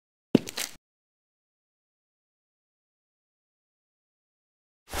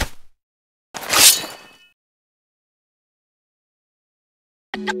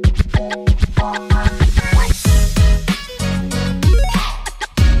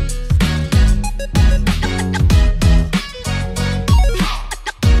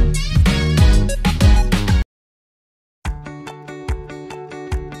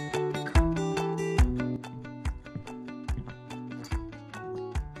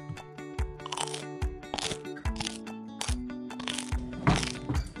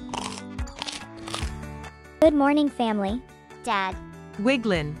Good morning, family. Dad.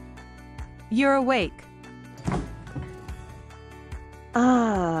 Wiglin, you're awake.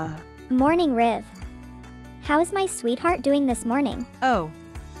 Morning, Rhyth. How is my sweetheart doing this morning? Oh,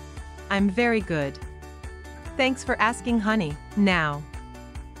 I'm very good. Thanks for asking, honey. Now,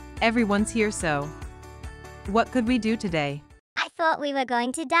 everyone's here, so what could we do today? I thought we were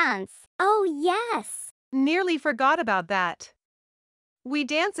going to dance. Oh, yes. Nearly forgot about that. We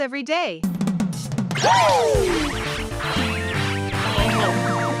dance every day.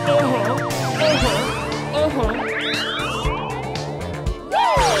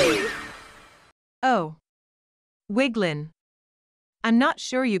 Oh, Wiglin. I'm not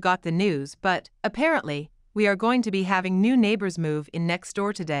sure you got the news, but apparently, we are going to be having new neighbors move in next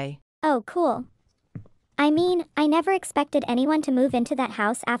door today. Oh, cool. I mean, I never expected anyone to move into that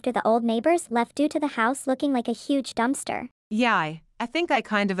house after the old neighbors left due to the house looking like a huge dumpster. Yeah, I think I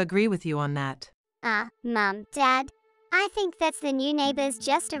kind of agree with you on that. Mom, Dad, I think that's the new neighbors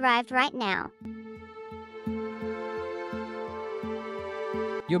just arrived right now.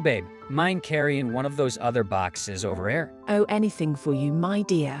 Yo, babe, mind carrying one of those other boxes over here? Oh, anything for you, my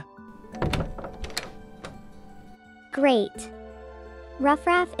dear. Great.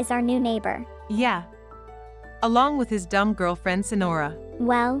 Roughraff is our new neighbor. Yeah. Along with his dumb girlfriend Cynoara.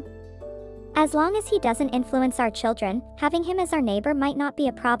 Well, as long as he doesn't influence our children, having him as our neighbor might not be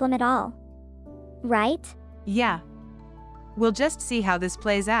a problem at all. Right? Yeah. We'll just see how this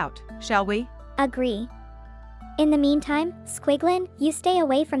plays out, shall we? Agree. In the meantime, Squiglin, you stay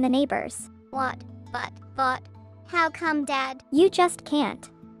away from the neighbors. What? But, how come, Dad? You just can't.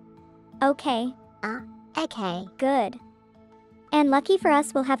 Okay. Okay. Good. And lucky for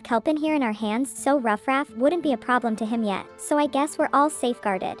us, we'll have Kelpin here in our hands, so Roughraff wouldn't be a problem to him yet. So I guess we're all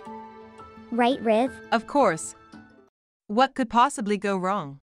safeguarded. Right, Rhyth? Of course. What could possibly go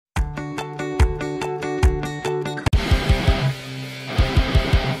wrong?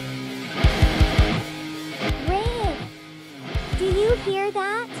 Do you hear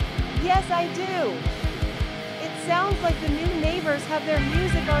that? Yes, I do. It sounds like the new neighbors have their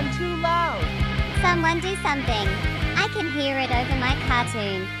music on too loud. Someone do something. I can hear it over my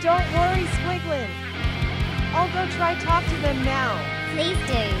cartoon. Don't worry, Squiglin. I'll go try talk to them now. Please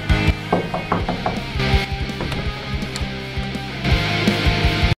do.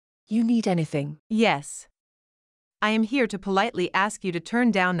 You need anything? Yes. I am here to politely ask you to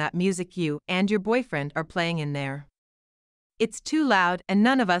turn down that music you and your boyfriend are playing in there. It's too loud and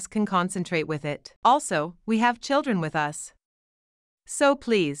none of us can concentrate with it. Also, we have children with us. So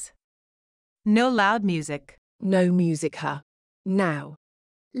please, no loud music. No music, huh? Now,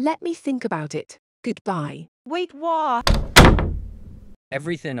 let me think about it. Goodbye. Wait, what?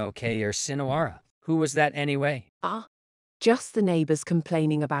 Everything okay here, Cynoara? Who was that anyway? Just the neighbors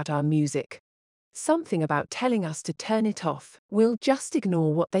complaining about our music. Something about telling us to turn it off. We'll just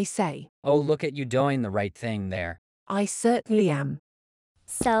ignore what they say. Oh, look at you doing the right thing there. I certainly am.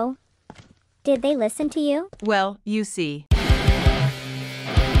 So, did they listen to you? Well, you see.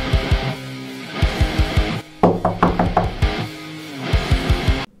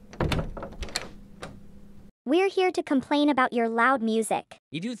 We're here to complain about your loud music.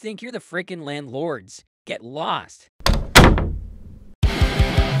 You do think you're the frickin' landlords. Get lost.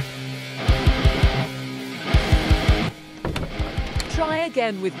 Try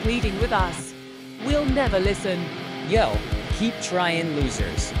again with pleading with us. We'll never listen. Yo, keep trying,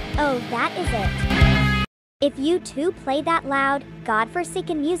 losers. Oh, that is it. If you two play that loud,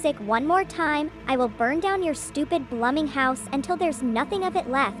 godforsaken music one more time, I will burn down your stupid blumming house until there's nothing of it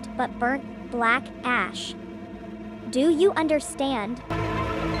left but burnt, black ash. Do you understand?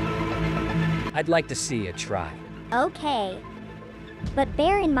 I'd like to see you try. Okay. But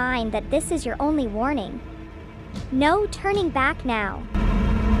bear in mind that this is your only warning. No turning back now.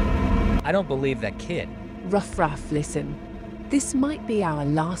 I don't believe that kid. Roughraff, listen. This might be our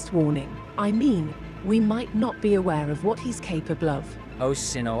last warning. I mean, we might not be aware of what he's capable of. Oh,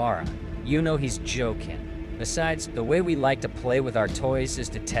 Cynoara, you know he's joking. Besides, the way we like to play with our toys is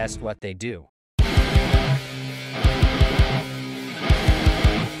to test what they do.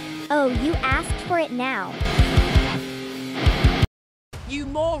 Oh, you asked for it now. You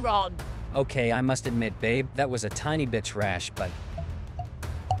moron! Okay, I must admit, babe, that was a tiny bit trash, but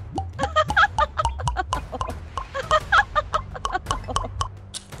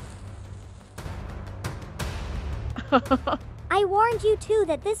I warned you too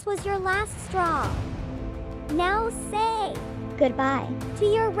that this was your last straw. Now say Goodbye. to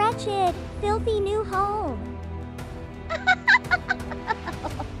your wretched, filthy new home.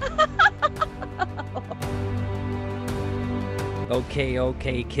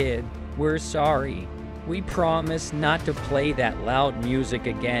 Okay, kid. We're sorry. We promise not to play that loud music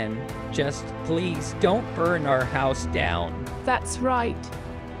again. Just please don't burn our house down. That's right.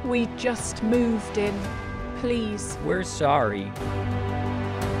 We just moved in. Please. We're sorry.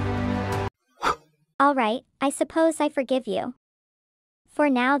 All right, I suppose I forgive you. For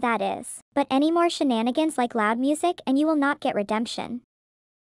now, that is. But any more shenanigans like loud music and you will not get redemption.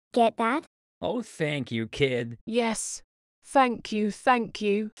 Get that? Oh, thank you, kid. Yes. Thank you, thank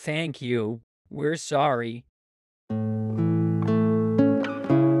you. Thank you. We're sorry.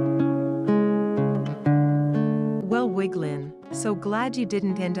 Well, Wiglin, so glad you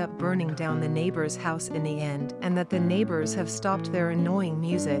didn't end up burning down the neighbor's house in the end, and that the neighbors have stopped their annoying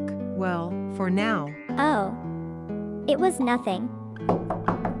music. Well, for now. Oh. It was nothing.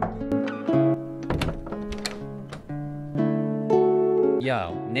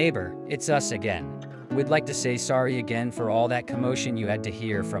 Yo, neighbor, it's us again. We'd like to say sorry again for all that commotion you had to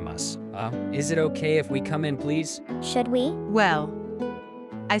hear from us. Is it okay if we come in, please? Should we? Well,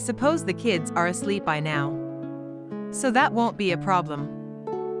 I suppose the kids are asleep by now. So that won't be a problem.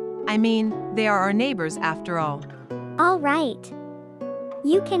 I mean, they are our neighbors after all. All right.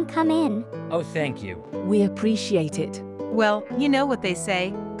 You can come in. Oh, thank you. We appreciate it. Well, you know what they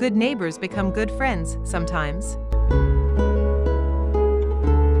say, good neighbors become good friends sometimes.